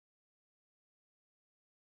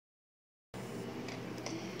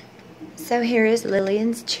So here is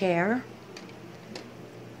Lillian's chair.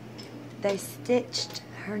 They stitched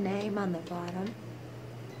her name on the bottom.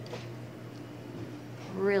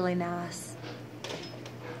 Really nice.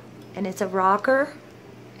 And it's a rocker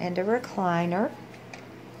and a recliner.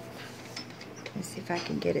 Let's see if I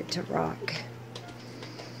can get it to rock.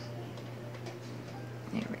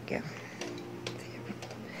 There we go.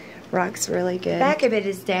 Rocks really good. Back of it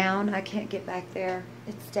is down. I can't get back there.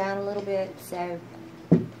 It's down a little bit, so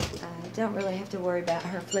I don't really have to worry about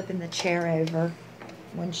her flipping the chair over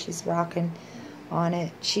when she's rocking on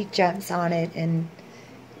it. She jumps on it and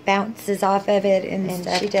bounces off of it, and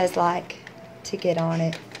she does like to get on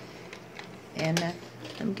it. And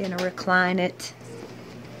I'm going to recline it.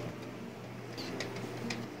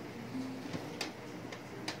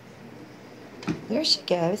 There she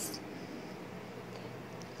goes.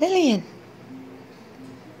 Lillian.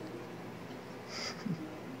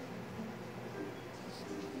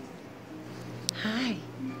 Hi.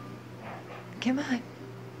 Come on.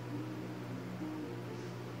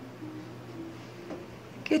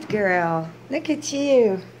 Good girl. Look at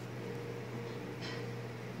you.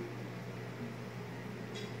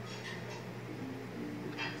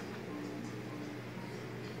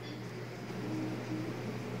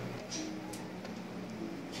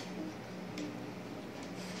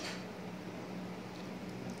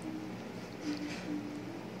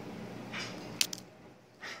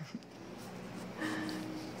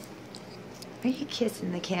 Are you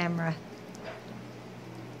kissing the camera?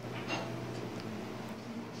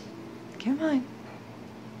 Come on.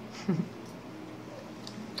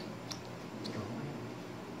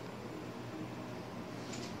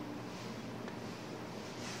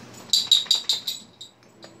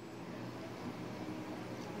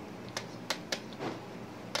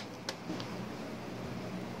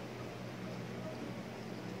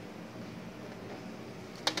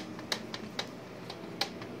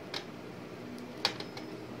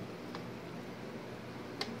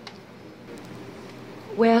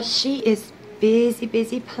 Well, she is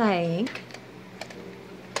busy playing.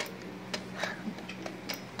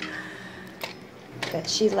 But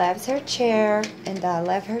she loves her chair, and I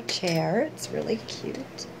love her chair. It's really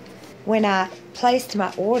cute. When I placed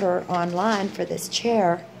my order online for this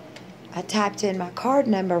chair, I typed in my card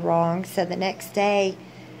number wrong, so the next day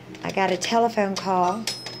I got a telephone call,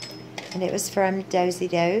 and it was from Dozy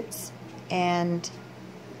Dotes, and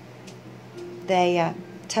they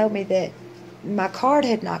told me that my card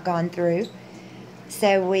had not gone through,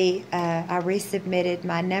 so I resubmitted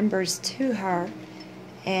my numbers to her,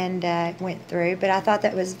 and it went through. But I thought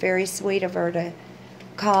that was very sweet of her to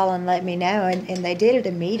call and let me know, and they did it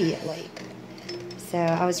immediately. So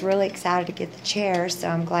I was really excited to get the chair, so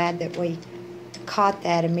I'm glad that we caught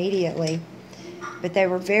that immediately. But they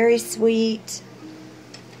were very sweet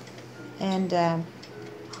and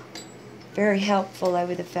very helpful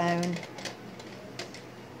over the phone,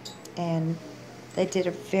 and they did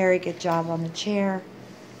a very good job on the chair,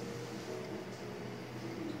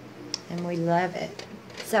 and we love it.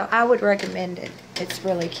 So I would recommend it. It's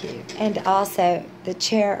really cute. And also, the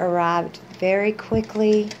chair arrived very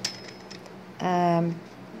quickly. I'm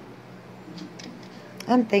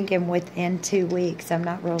thinking within 2 weeks. I'm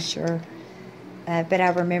not real sure. But I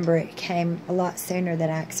remember it came a lot sooner than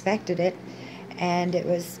I expected it. And it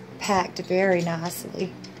was packed very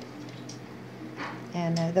nicely.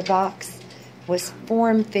 And the box was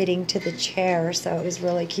form-fitting to the chair, so it was a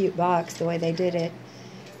really cute box the way they did it.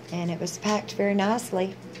 And it was packed very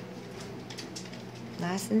nicely.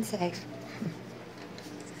 Nice and safe.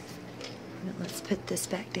 Let's put this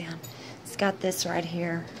back down. It's got this right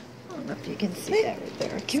here. I don't know if you can see that right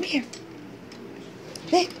there. Come here.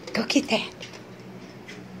 Look, go get that.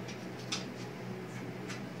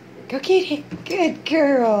 Go get it. Good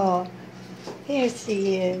girl. There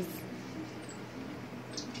she is.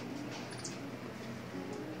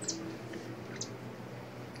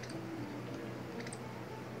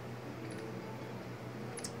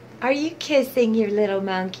 Are you kissing your little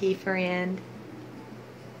monkey friend?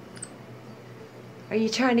 Are you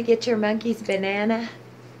trying to get your monkey's banana?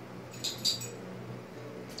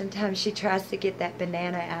 Sometimes she tries to get that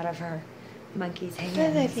banana out of her monkey's hands. I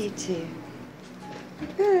love you too.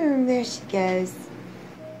 There she goes.